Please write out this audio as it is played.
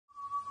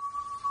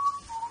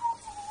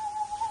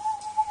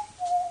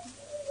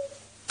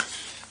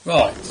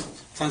Right,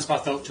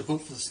 Transpath Ultra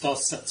booked for the start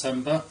of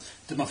September.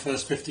 Did my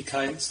first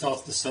 50k at the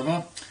start of the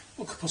summer.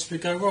 What could possibly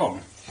go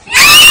wrong?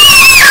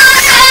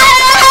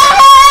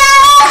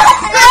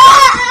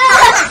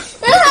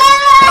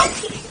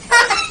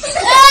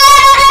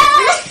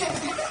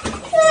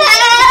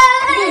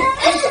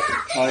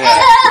 Oh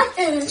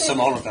yeah, the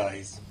summer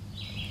holidays.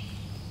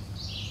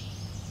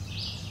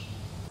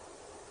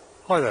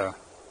 Hi there,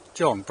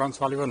 John, Brampton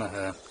Valley Runner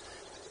here,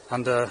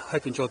 and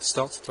hope you enjoyed the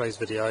start of today's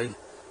video.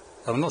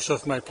 I'm not sure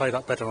if it may play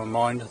that better on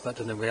my mind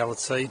than in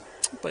reality,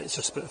 but it's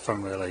just a bit of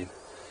fun really.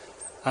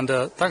 And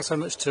thanks so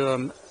much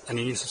to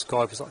any new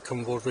subscribers that have come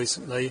on board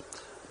recently,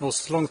 and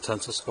also long-term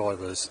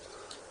subscribers.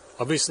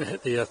 I've recently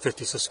hit the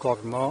 50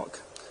 subscriber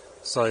mark,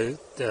 so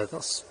yeah,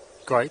 that's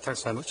great.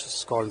 Thanks very much for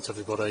subscribing to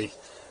everybody.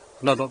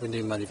 I know I've not been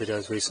doing many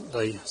videos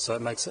recently, so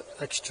it makes it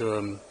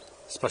extra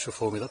special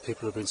for me that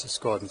people have been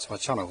subscribing to my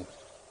channel.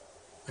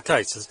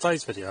 Okay, so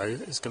today's video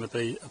is going to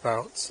be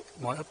about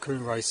my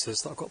upcoming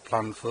races that I've got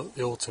planned for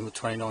the autumn of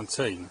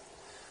 2019.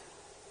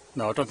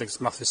 Now, I don't think it's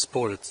a massive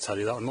spoiler to tell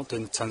you that I'm not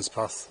doing the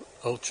Transpath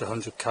Ultra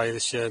 100k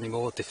this year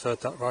anymore. I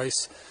deferred that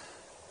race,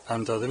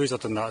 and the reason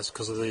I've done that is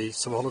because of the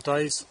summer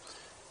holidays.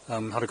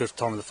 Had a good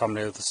time with the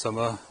family over the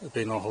summer,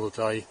 been on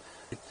holiday,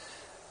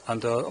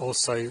 and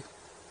also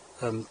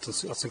had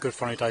some good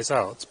funny days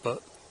out.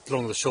 But the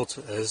long and the short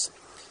of it is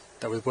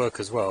that with work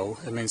as well,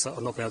 it means that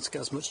I've not been able to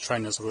get as much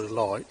training as I would have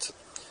liked.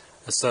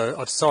 And so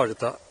I decided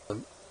that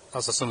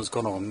as the summer's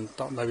gone on,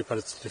 that may be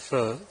better to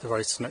defer the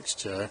race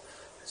next year,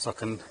 so I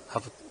can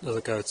have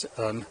another go at it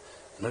then,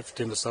 and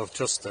hopefully do myself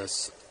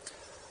justice.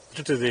 I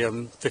did do the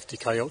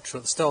 50k Ultra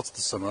at the start of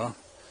the summer,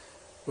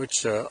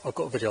 which I've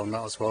got a video on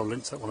that as well. I'll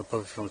link to that one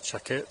above if you want to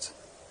check it.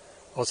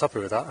 I was happy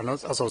with that, and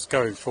as I was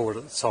going forward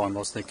at the time, I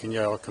was thinking,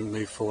 yeah, I can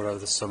move forward over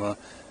the summer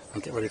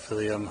and get ready for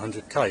the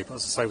 100k. But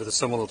as I say, with the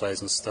summer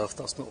holidays and stuff,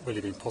 that's not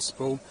really been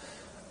possible.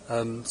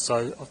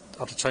 So I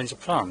had to change the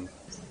plan.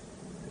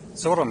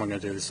 So what am I going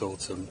to do this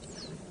autumn?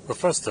 Well,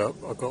 first up,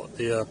 I've got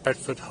the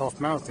Bedford Half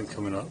Marathon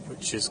coming up,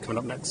 which is coming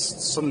up next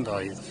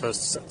Sunday, the 1st of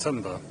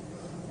September.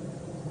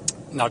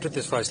 Now, I did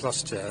this race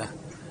last year.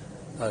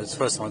 It's the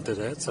first time I did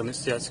it, and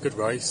it's a good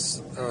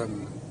race.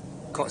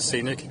 Quite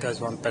scenic. It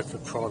goes around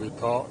Bedford Priory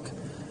Park.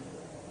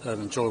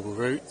 Enjoyable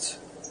route.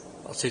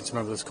 I seem to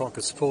remember there's quite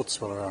good support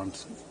as well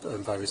around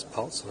various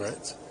parts of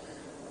it.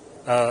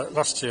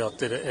 Last year I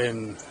did it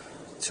in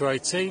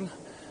 2018,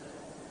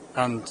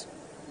 and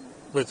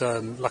with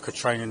lack of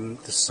training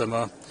this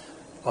summer,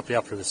 I'd be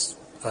happy with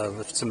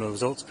similar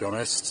results, to be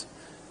honest.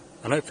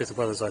 And hopefully if the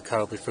weather's okay,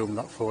 I'll be filming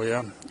that for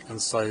you.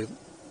 And so,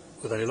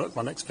 with any luck,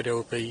 my next video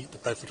will be the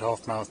Bedford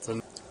Half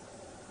Marathon.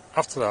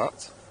 After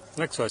that,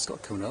 the next race I've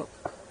got coming up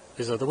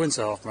is the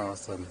Windsor Half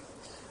Marathon.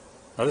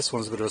 Now this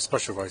one's a bit of a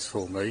special race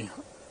for me.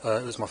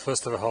 It was my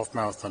first ever half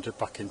marathon I did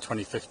back in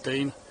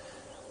 2015,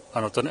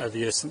 and I've done it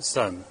every year since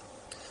then.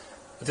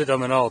 I did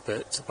an a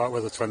bit about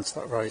whether to enter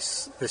that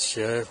race this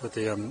year with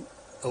the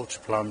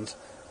Ultra planned,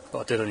 but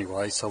I did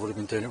anyway, so I would have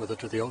been doing it whether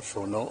to do the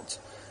Ultra or not.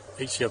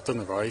 Each year I've done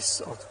the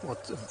race, I've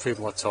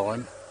improved my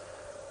time,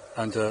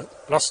 and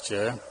last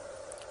year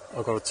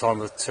I got a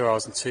time of 2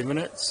 hours and 2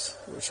 minutes,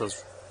 which I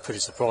was pretty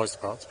surprised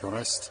about, to be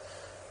honest.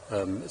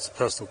 It's a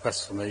personal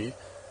best for me,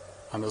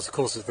 and as the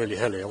course is really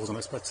hilly, I wasn't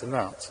expecting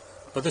that.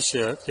 But this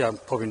year, yeah, I'm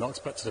probably not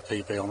expecting a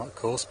PB on that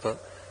course, but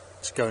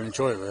just go and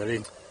enjoy it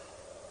really.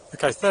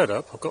 Okay, third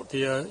up, I've got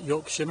the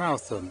Yorkshire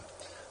Marathon,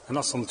 and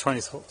that's on the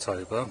 20th of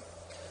October.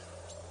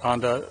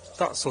 And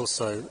that's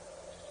also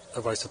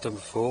a race I've done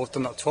before. I've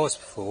done that twice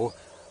before,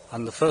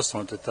 and the first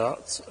time I did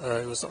that,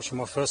 it was actually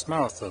my first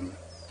marathon.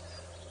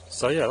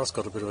 So yeah, that's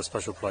got a bit of a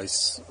special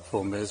place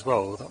for me as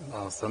well, that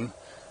marathon.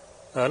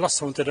 Last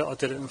time I did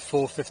it in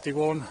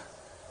 4:51.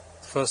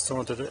 The first time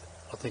I did it,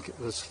 I think it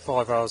was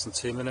 5 hours and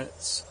 2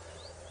 minutes.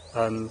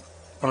 And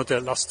when I did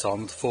it last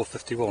time,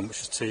 4:51,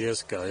 which was 2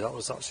 years ago, that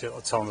was actually at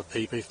the time a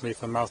PB for me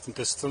for marathon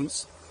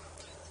distance.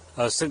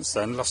 Since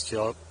then, last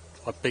year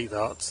I beat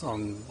that.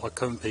 My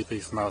current PB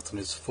for marathon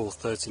is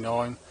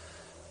 4:39.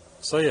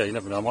 So yeah, you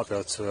never know, I might be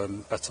able to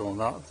better on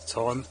that at the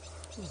time,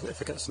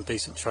 if I get some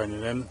decent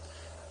training in.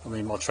 I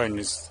mean, my training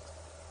is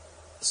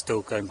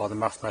still going by the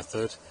math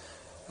method,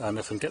 and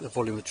if I can get the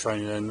volume of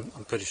training in,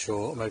 I'm pretty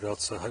sure I may be able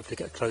to hopefully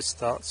get close to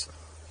that,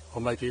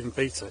 or maybe even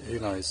beat it, who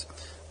knows.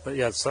 But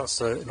yeah, so that's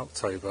in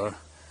October.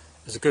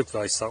 It's a good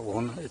race, that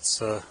one. It's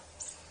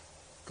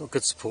got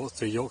good support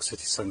through York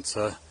City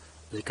Centre.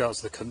 You go out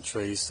to the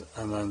countries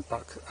and then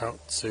back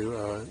out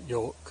to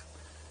York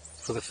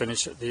for the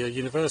finish at the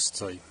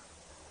university.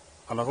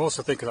 And I'm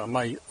also thinking that I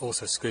may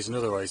also squeeze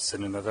another race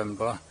in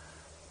November,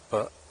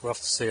 but we'll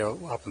have to see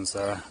what happens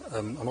there.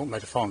 I've not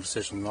made a final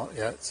decision on that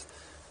yet,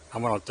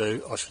 and when I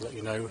do, I shall let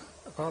you know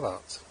about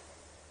that.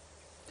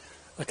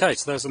 Okay,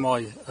 so those are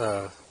my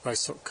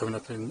races coming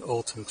up in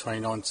autumn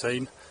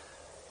 2019,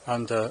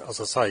 and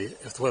as I say,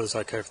 if the weather's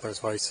okay for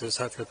those races,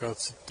 hopefully I'll be able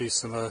to do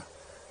some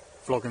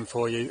vlogging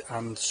for you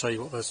and show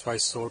you what those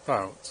races are all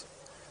about.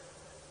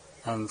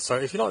 And so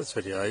if you like this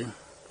video,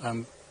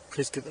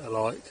 please give it a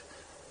like,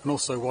 And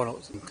also, why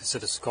not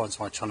consider subscribing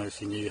to my channel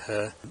if you're new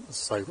here.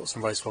 So I've got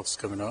some race vlogs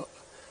coming up.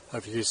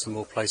 Hopefully do some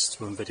more places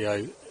to run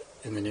video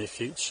in the near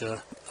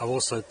future. I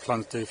also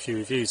plan to do a few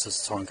reviews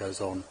as time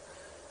goes on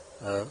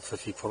for a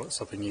few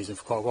products I've been using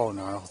for quite a while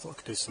now. I thought I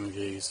could do some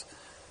reviews.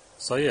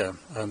 So yeah,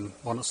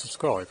 why not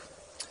subscribe?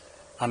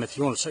 And if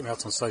you want to check me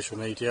out on social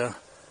media,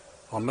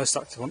 I'm most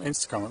active on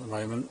Instagram at the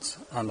moment,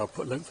 and I'll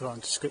put a link for that in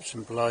the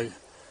description below.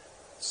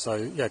 So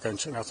yeah, go and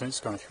check me out on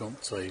Instagram if you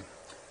want to.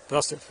 But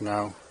that's it for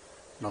now,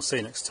 and I'll see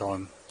you next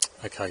time.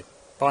 Okay,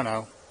 bye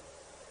now.